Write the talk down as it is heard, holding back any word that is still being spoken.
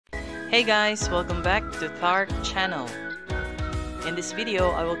Hey guys, welcome back to Thark channel. In this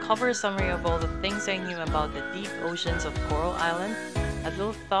video, I will cover a summary of all the things I knew about the deep oceans of Coral Island, a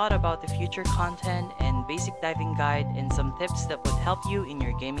little thought about the future content and basic diving guide, and some tips that would help you in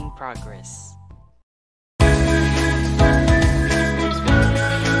your gaming progress.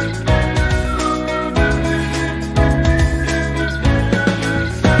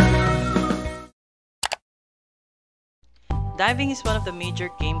 Diving is one of the major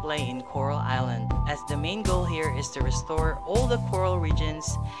gameplay in Coral Island, as the main goal here is to restore all the coral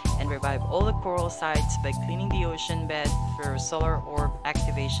regions and revive all the coral sites by cleaning the ocean bed through solar orb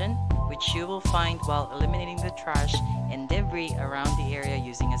activation, which you will find while eliminating the trash and debris around the area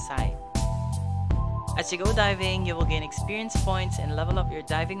using a scythe. As you go diving, you will gain experience points and level up your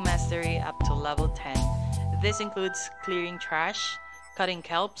diving mastery up to level 10. This includes clearing trash, cutting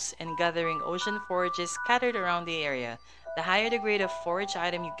kelps, and gathering ocean forages scattered around the area. The higher the grade of forage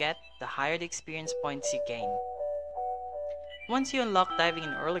item you get, the higher the experience points you gain. Once you unlock diving in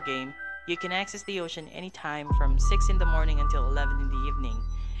early game, you can access the ocean anytime from 6 in the morning until 11 in the evening.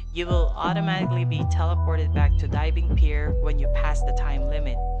 You will automatically be teleported back to diving pier when you pass the time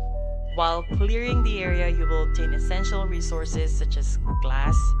limit. While clearing the area, you will obtain essential resources such as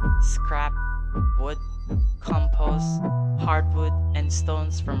glass, scrap, wood, compost, hardwood, and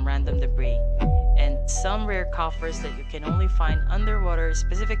stones from random debris, and some rare coffers that you can only find underwater,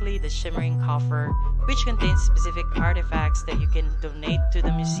 specifically the Shimmering Coffer, which contains specific artifacts that you can donate to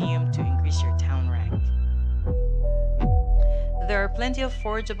the museum to increase your town rank. There are plenty of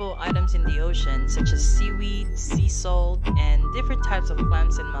forageable items in the ocean, such as seaweed, sea salt, and different types of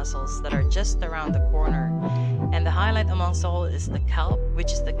clams and mussels that are just around the corner. And the highlight amongst all is the kelp,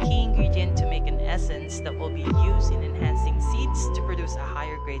 which is the key ingredient to make an essence that will be used in enhancing seeds to produce a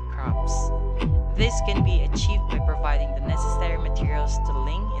higher grade crops. This can be achieved by providing the necessary materials to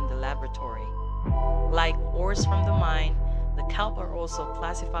Ling in the laboratory. Like ores from the mine, the kelp are also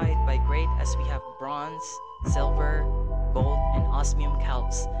classified by grade, as we have bronze, silver, gold, and osmium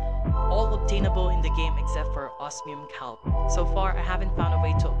kelps, all obtainable in the game except for osmium kelp. So far, I haven't found a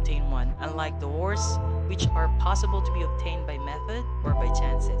way to obtain one, unlike the ores, which are possible to be obtained by method or by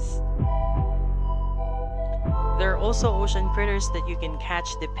chances. There are also ocean critters that you can catch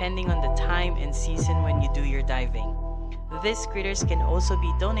depending on the time and season when you do your diving. These critters can also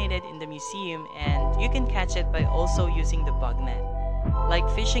be donated in the museum, and you can catch it by also using the bug net. Like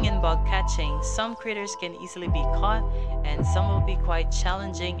fishing and bug catching, some critters can easily be caught, and some will be quite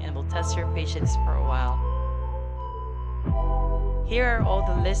challenging and will test your patience for a while. Here are all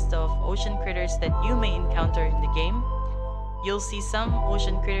the list of ocean critters that you may encounter in the game. You'll see some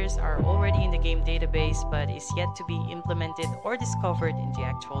ocean critters are already in the game database but is yet to be implemented or discovered in the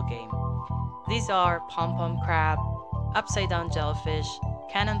actual game. These are pom-pom crab, upside-down jellyfish,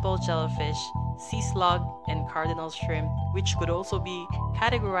 cannonball jellyfish, sea slug, and cardinal shrimp, which could also be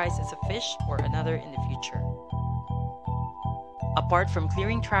categorized as a fish or another in the future. Apart from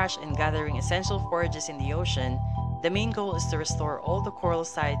clearing trash and gathering essential forages in the ocean, the main goal is to restore all the coral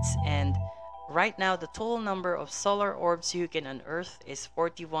sites, and right now the total number of solar orbs you can unearth is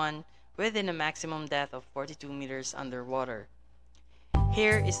 41, within a maximum depth of 42 meters underwater.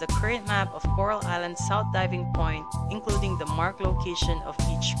 Here is the current map of Coral Island's south diving point, including the marked location of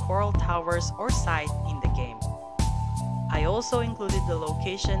each coral towers or site in the game. I also included the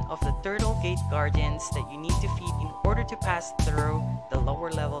location of the Turtle Gate Guardians that you need to feed in order to pass through the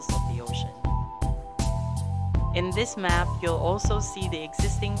lower levels of the ocean. In this map, you'll also see the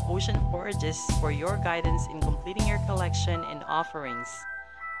existing ocean forages for your guidance in completing your collection and offerings.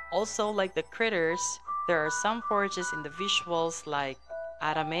 Also, like the critters, there are some forages in the visuals like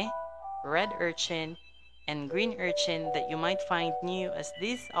arame, red urchin, and green urchin that you might find new, as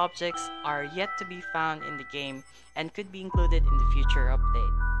these objects are yet to be found in the game and could be included in the future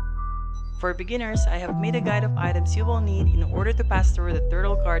update. For beginners, I have made a guide of items you will need in order to pass through the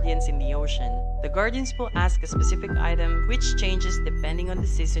Turtle Guardians in the ocean. The Guardians will ask a specific item, which changes depending on the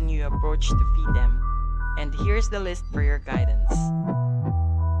season you approach to feed them. And here's the list for your guidance.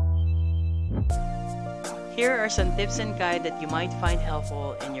 Here are some tips and guide that you might find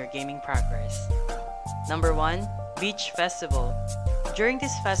helpful in your gaming progress. Number 1. Beach Festival. During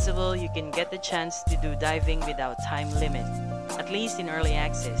this festival, you can get the chance to do diving without time limit, at least in early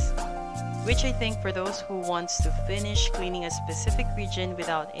access, which I think for those who wants to finish cleaning a specific region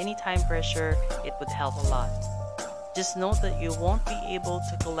without any time pressure, it would help a lot. Just note that you won't be able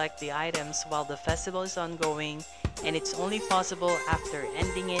to collect the items while the festival is ongoing, and it's only possible after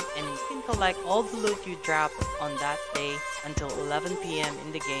ending it, and you can collect all the loot you drop on that day until 11 PM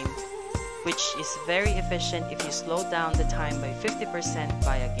in the game, which is very efficient if you slow down the time by 50%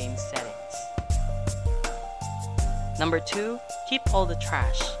 via game settings. Number 2, keep all the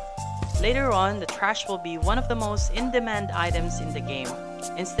trash. Later on, the trash will be one of the most in-demand items in the game.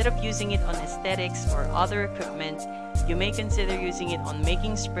 Instead of using it on aesthetics or other equipment, you may consider using it on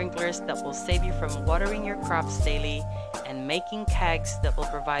making sprinklers that will save you from watering your crops daily, and making kegs that will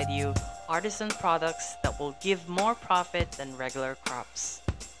provide you artisan products that will give more profit than regular crops.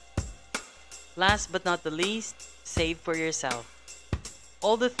 Last but not the least, save for yourself.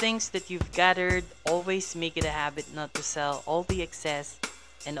 All the things that you've gathered, always make it a habit not to sell all the excess,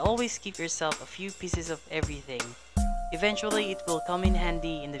 and always keep yourself a few pieces of everything. Eventually, it will come in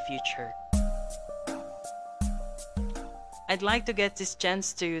handy in the future. I'd like to get this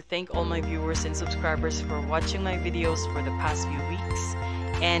chance to thank all my viewers and subscribers for watching my videos for the past few weeks,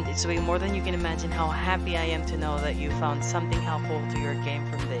 and it's way more than you can imagine how happy I am to know that you found something helpful to your game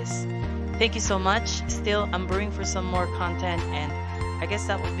from this. Thank you so much. Still, I'm brewing for some more content, and I guess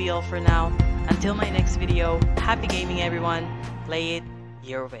that will be all for now. Until my next video, happy gaming everyone. Play it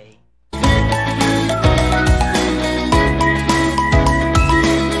your way.